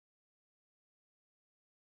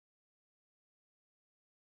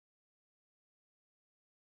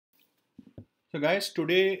So guys,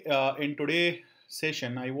 today in today's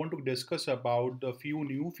session, I want to discuss about the few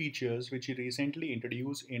new features which we recently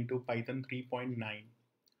introduced into Python 3.9.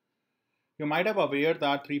 You might have aware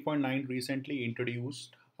that 3.9 recently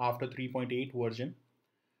introduced after 3.8 version,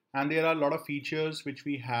 and there are a lot of features which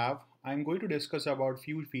we have. I'm going to discuss about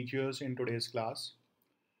few features in today's class,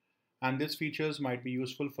 and these features might be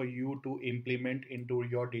useful for you to implement into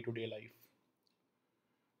your day-to-day life.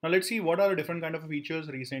 Now let's see what are the different kind of features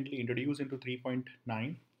recently introduced into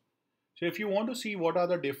 3.9. So if you want to see what are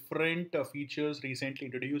the different features recently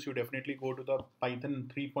introduced, you definitely go to the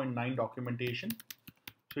Python 3.9 documentation.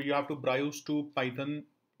 So you have to browse to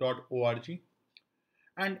python.org,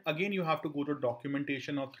 and again you have to go to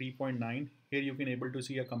documentation of 3.9. Here you can able to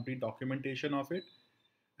see a complete documentation of it,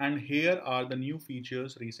 and here are the new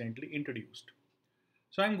features recently introduced.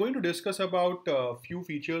 So I'm going to discuss about a few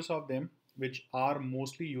features of them which are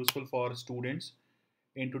mostly useful for students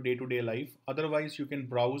into day-to-day life. Otherwise, you can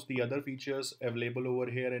browse the other features available over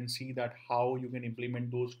here and see that how you can implement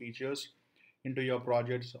those features into your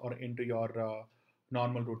projects or into your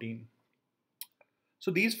normal routine.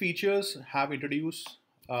 So these features have introduced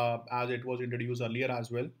as it was introduced earlier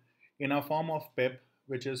as well in a form of PEP,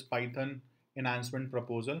 which is Python Enhancement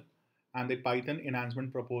Proposal, and the Python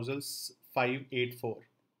Enhancement Proposals 584.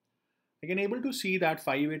 You can able to see that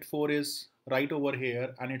 584 is right over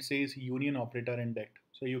here and it says union operator index.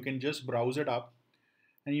 So you can just browse it up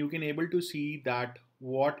and you can able to see that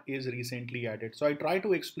what is recently added. So I try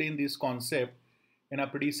to explain this concept in a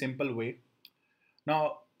pretty simple way.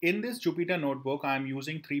 Now in this Jupyter notebook, I am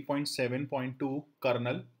using 3.7.2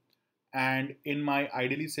 kernel, and in my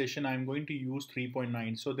ideally session, I'm going to use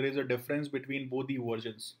 3.9. So there is a difference between both the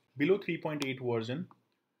versions. Below 3.8 version,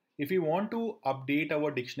 if we want to update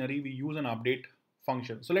our dictionary, we use an update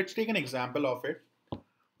function. So let's take an example of it.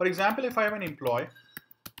 For example, if I have an employee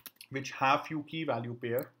which have few key value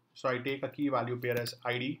pair, so I take a key value pair as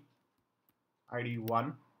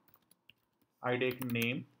ID1, I take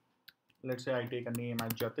name, let's say I take a name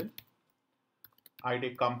as Jatin, I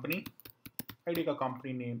take company, I take a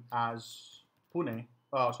company name as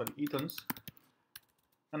Ethan's,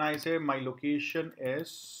 and I say my location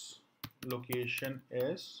is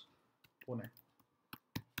Pune.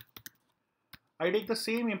 I take the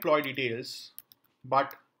same employee details,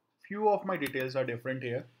 but few of my details are different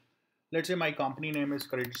here. Let's say my company name is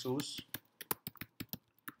Credit Suisse,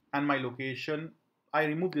 and my location, I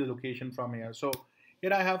remove the location from here. So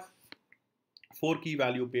here I have 4 key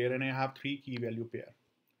value pair and I have 3 key value pair.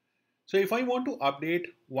 So if I want to update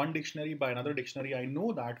one dictionary by another dictionary, I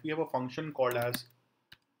know that we have a function called as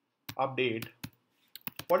update.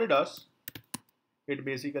 What it does, it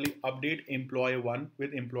basically update employee 1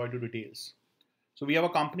 with employee 2 details. So we have a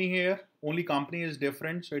company here, only company is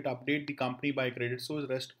different, so it update the company by credit source,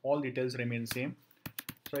 rest all details remain same.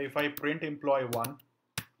 So if I print employee 1,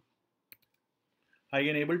 I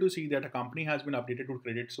can able to see that a company has been updated to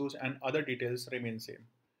credit source and other details remain same.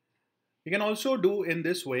 We can also do in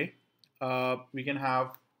this way, we can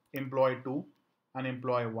have employee 2 and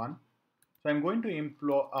employee 1. So I'm going to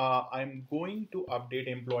update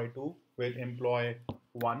employee 2 with employee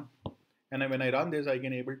 1, and when I run this, I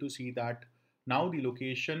can able to see that now the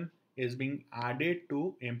location is being added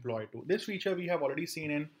to employee 2. This feature we have already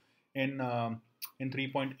seen in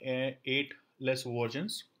 3.8 less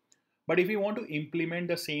versions. But if we want to implement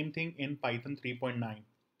the same thing in Python 3.9,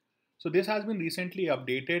 so this has been recently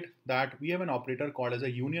updated that we have an operator called as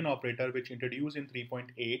a union operator, which introduced in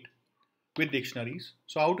 3.8 with dictionaries.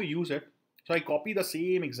 So how to use it? So I copy the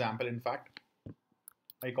same example. In fact,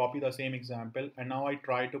 I copy the same example and now I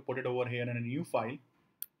try to put it over here in a new file.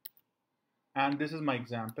 And this is my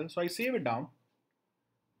example. So I save it down.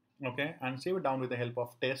 Okay, and save it down with the help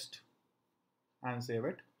of test and save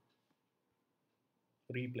it.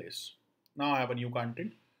 Replace. Now I have a new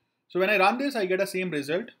content. So when I run this, I get a same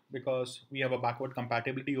result because we have a backward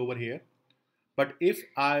compatibility over here. But if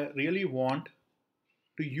I really want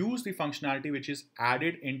to use the functionality which is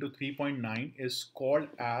added into 3.9 is called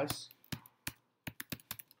as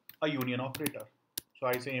a union operator. So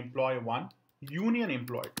I say employee 1 union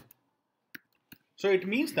employee 2. So it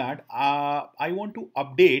means that I want to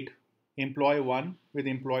update employee 1 with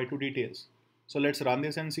employee 2 details. So let's run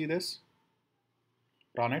this and see this.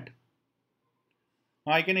 Run it.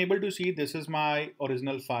 Now I can able to see this is my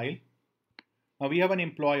original file. Now we have an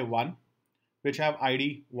employee 1 which have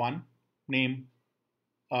ID 1, name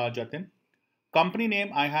Jatin. Company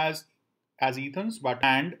name I has as Ethan's,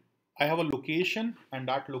 and I have a location and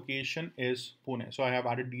that location is Pune. So I have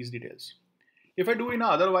added these details. If I do in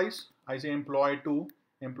otherwise, I say employee 2,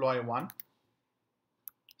 employee 1,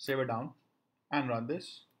 save it down and run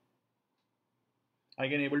this. I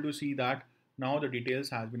can able to see that now the details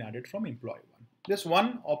has been added from employee 1. This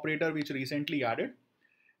one operator which recently added,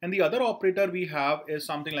 and the other operator we have is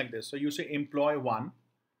something like this. So you say employee 1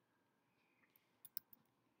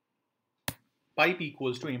 pipe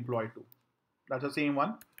equals to employee 2. That's the same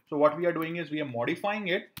one. So what we are doing is we are modifying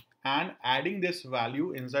it and adding this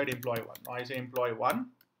value inside employee 1. Now I say employee 1.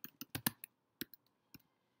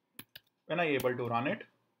 When I able to run it,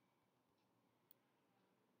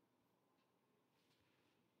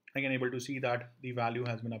 I can able to see that the value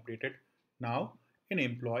has been updated now in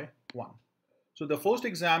employee 1. So the first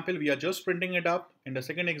example, we are just printing it up. In the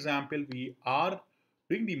second example, we are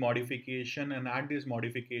doing the modification and add this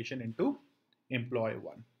modification into employee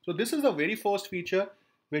 1. So this is the very first feature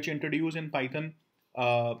which introduced in Python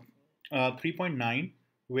 3.9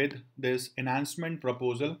 with this enhancement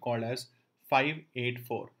proposal called as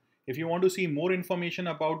 584. If you want to see more information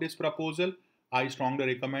about this proposal, I strongly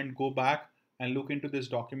recommend go back and look into this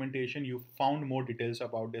documentation. You found more details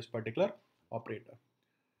about this particular operator.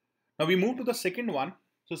 Now we move to the second one.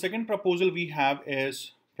 So second proposal we have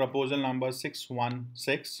is proposal number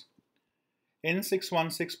 616. In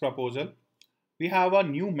 616 proposal, we have a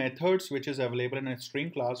new methods which is available in a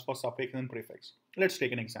string class for suffix and prefix. Let's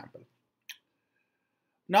take an example.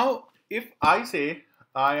 Now, if I say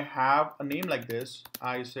I have a name like this,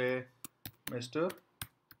 I say Mr.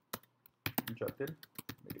 Jatin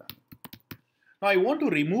Miglani. Now I want to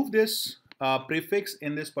remove this prefix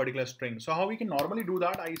in this particular string. So how we can normally do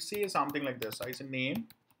that? I say something like this. I say name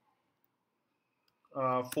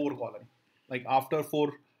 4 colon. Like after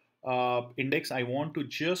 4 index, I want to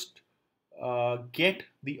just get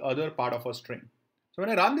the other part of a string. So when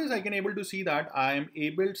I run this, I can able to see that I am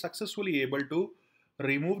successfully able to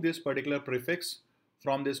remove this particular prefix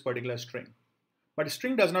from this particular string. But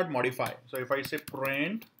string does not modify. So if I say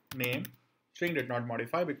print name, string did not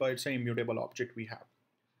modify because it's an immutable object we have.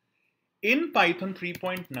 In Python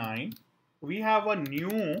 3.9, we have a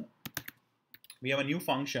new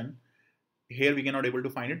function. Here we cannot able to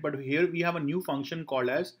find it, but here we have a new function called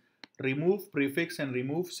as remove prefix and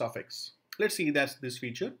remove suffix. Let's see that's this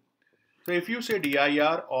feature. So if you say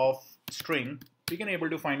dir of string, we can able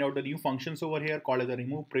to find out the new functions over here called as a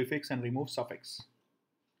remove prefix and remove suffix.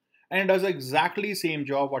 And it does exactly same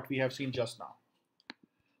job what we have seen just now.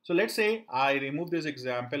 So let's say I remove this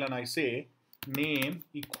example and I say name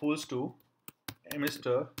equals to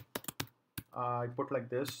Mr. I put like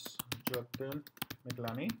this, Jatin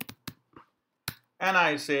Miglani, and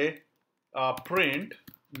I say print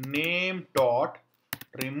name dot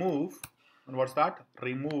remove, and what's that?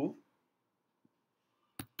 Remove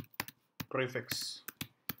prefix.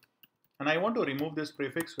 And I want to remove this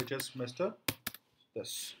prefix which is Mr.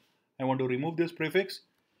 this. I want to remove this prefix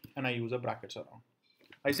and I use a brackets around.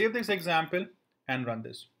 I save this example and run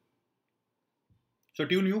this. So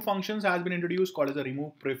 2 new functions has been introduced called as a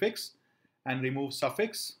remove prefix and remove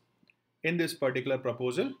suffix in this particular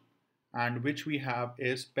proposal, and which we have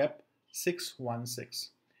is PEP 616.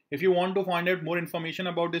 If you want to find out more information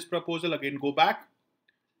about this proposal, again go back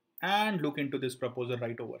and look into this proposal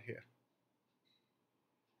right over here.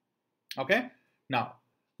 Okay, now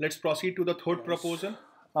let's proceed to the third proposal.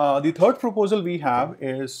 The third proposal we have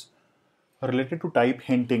is related to type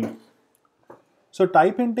hinting. So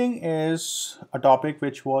type hinting is a topic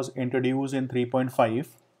which was introduced in 3.5,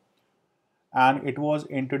 and it was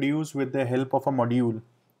introduced with the help of a module.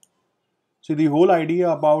 So the whole idea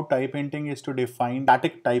about type hinting is to define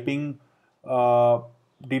static typing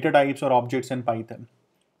data types or objects in Python.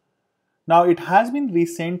 Now it has been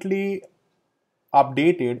recently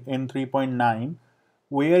updated in 3.9,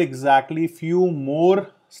 where exactly few more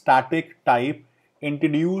static type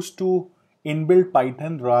introduced to inbuilt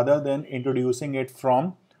Python rather than introducing it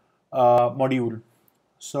from module.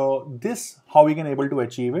 So this how we can able to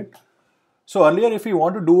achieve it. So earlier, if we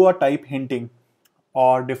want to do a type hinting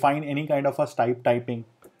or define any kind of a type typing,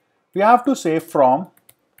 we have to say from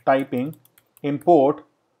typing import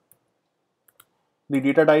the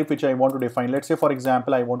data type which I want to define. Let's say for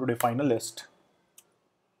example, I want to define a list.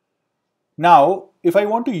 Now, if I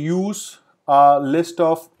want to use a list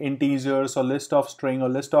of integers or list of string or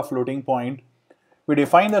list of floating point, we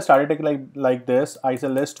define the static like this. I say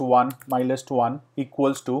list1, my list1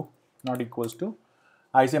 equals to, not equals to,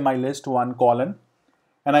 I say my list1 colon,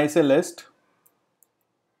 and I say list,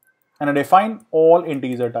 and I define all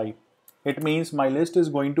integer type. It means my list is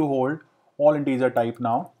going to hold all integer type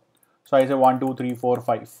now. So I say 1, 2, 3, 4,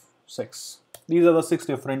 5, 6. These are the 6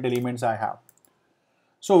 different elements I have.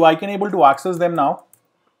 So I can able to access them now,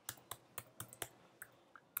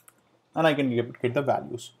 and I can get the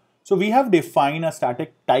values. So we have defined a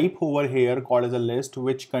static type over here called as a list,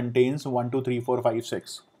 which contains 1, 2, 3, 4, 5,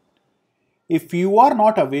 6. If you are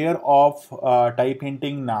not aware of type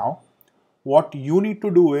hinting now, what you need to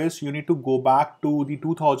do is you need to go back to the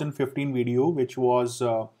 2015 video, which was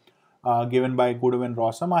given by Goodwin and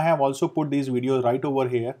Rossum. I have also put these videos right over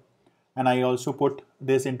here, and I also put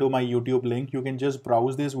this into my YouTube link. You can just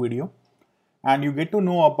browse this video and you get to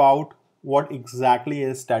know about what exactly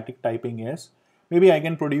is static typing is. Maybe I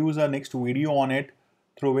can produce a next video on it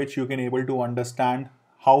through which you can able to understand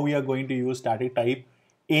how we are going to use static type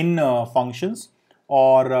in functions,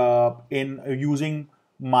 or in using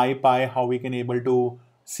MyPy, how we can able to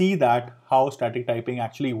see that how static typing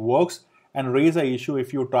actually works, and raise a issue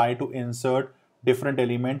if you try to insert different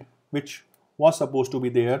element which was supposed to be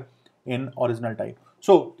there in original type.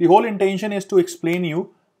 So the whole intention is to explain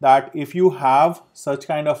you that if you have such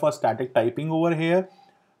kind of a static typing over here,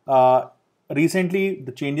 recently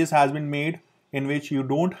the changes has been made in which you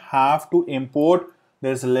don't have to import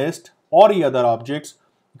this list or the other objects.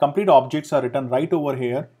 Complete objects are written right over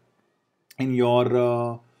here in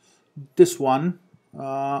your this one,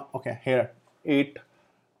 okay, here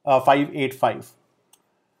 585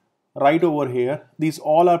 right over here. These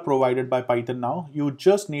all are provided by Python now. You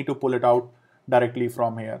just need to pull it out directly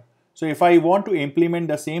from here. So if I want to implement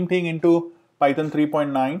the same thing into Python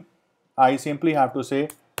 3.9, I simply have to say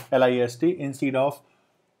list instead of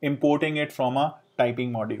importing it from a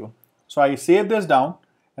typing module. So I save this down,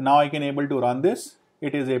 and now I can able to run this.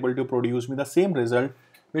 It is able to produce me the same result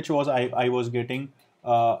which was I was getting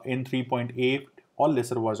in 3.8 or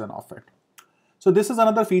lesser version of it. So this is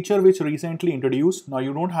another feature which recently introduced. Now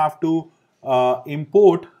you don't have to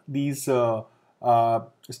import these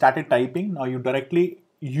static typing. Now you directly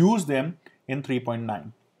use them in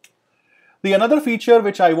 3.9. The another feature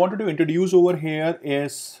which I wanted to introduce over here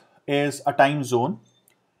is a time zone.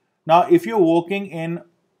 Now if you're working in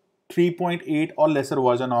 3.8 or lesser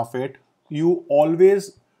version of it, you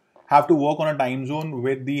always have to work on a time zone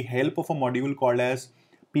with the help of a module called as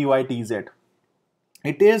pytz.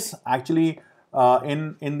 It is actually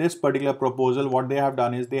in this particular proposal, what they have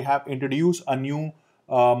done is they have introduced a new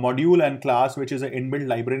module and class which is an inbuilt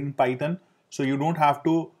library in Python. So you don't have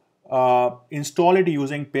to install it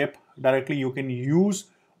using pip. Directly you can use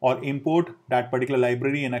or import that particular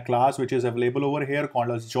library in a class which is available over here called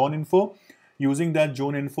as zone info. Using that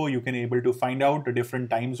zone info, you can able to find out the different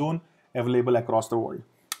time zone available across the world.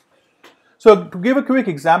 So to give a quick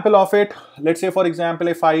example of it, let's say for example,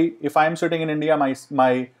 if I am sitting in India,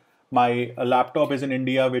 my laptop is in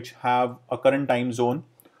India, which have a current time zone.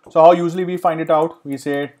 So how usually we find it out? We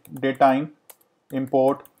say date time,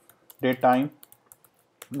 import date time.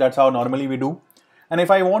 That's how normally we do. And if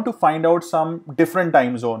I want to find out some different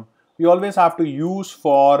time zone, we always have to use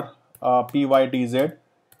for pytz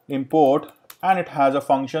import, and it has a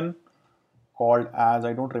function called as,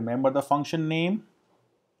 I don't remember the function name,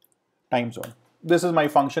 time zone. This is my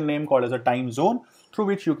function name called as a time zone, through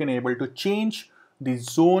which you can able to change the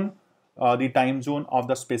zone, the time zone of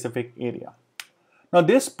the specific area. Now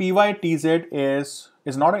this pytz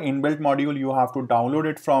is not an inbuilt module. You have to download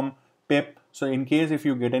it from pip. So in case if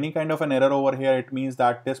you get any kind of an error over here, it means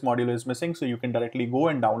that this module is missing. So you can directly go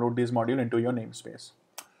and download this module into your namespace.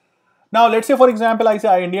 Now let's say for example, I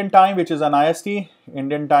say Indian time, which is an IST,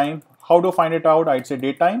 Indian time. How to find it out? I'd say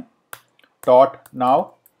date time dot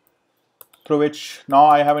now, through which now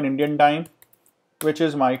I have an Indian time, which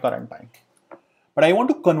is my current time. But I want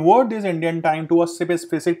to convert this Indian time to a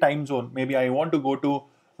specific time zone. Maybe I want to go to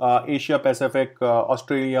Asia Pacific,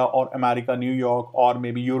 Australia or America, New York, or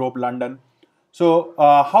maybe Europe, London. So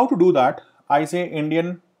how to do that? I say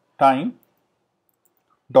Indian time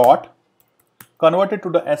dot convert it to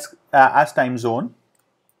the as time zone,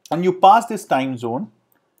 and you pass this time zone.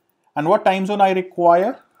 And what time zone I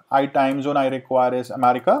require? Time zone I require is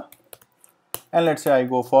America, and let's say I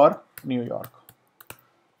go for New York.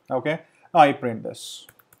 Okay, now I print this.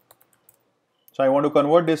 So I want to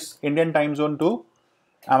convert this Indian time zone to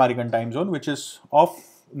American time zone, which is of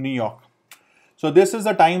New York. So this is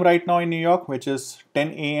the time right now in New York, which is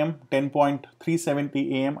 10 a.m.,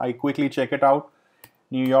 10.370 a.m. I quickly check it out.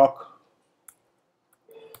 New York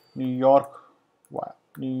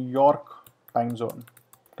time zone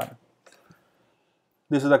time.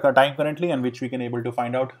 This is the time currently, and which we can able to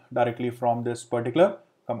find out directly from this particular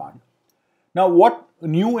command. Now what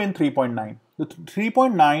new in 3.9? The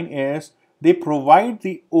 3.9 is they provide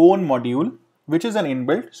the own module, which is an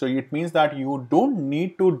inbuilt. So it means that you don't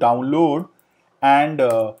need to download and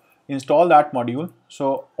install that module.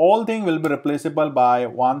 So all thing will be replaceable by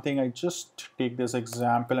one thing. I just take this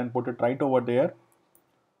example and put it right over there.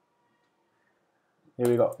 Here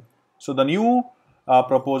we go. So the new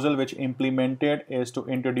proposal which implemented is to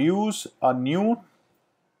introduce a new,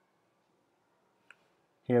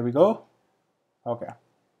 here we go, okay,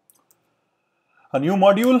 a new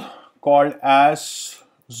module called as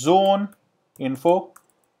zone info,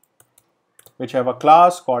 which have a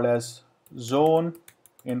class called as zone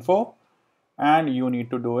info, and you need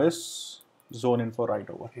to do is zone info right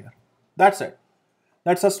over here. That's it.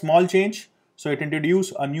 That's a small change. So it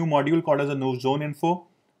introduced a new module called as a no zone info,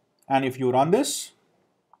 and if you run this,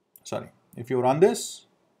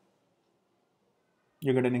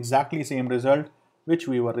 you get an exactly same result which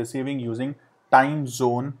we were receiving using time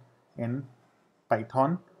zone in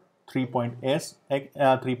Python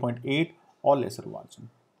 3.8 or lesser version.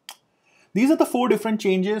 These are the 4 different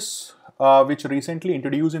changes which recently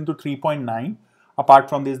introduced into 3.9. Apart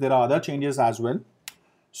from this, there are other changes as well.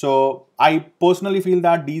 So I personally feel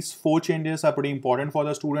that these 4 changes are pretty important for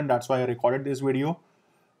the student. That's why I recorded this video.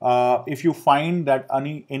 If you find that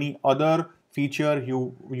any other feature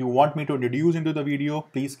you want me to introduce into the video,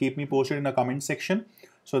 please keep me posted in the comment section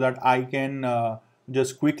so that I can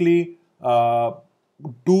just quickly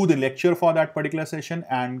do the lecture for that particular session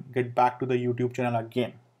and get back to the YouTube channel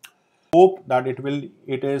again. Hope that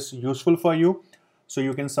it is useful for you, so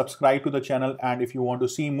you can subscribe to the channel, and if you want to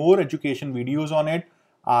see more education videos on it,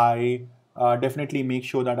 I definitely make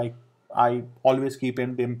sure that I always keep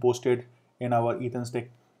them posted in our Ethan's Tech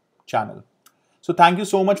channel. So thank you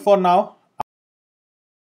so much for now.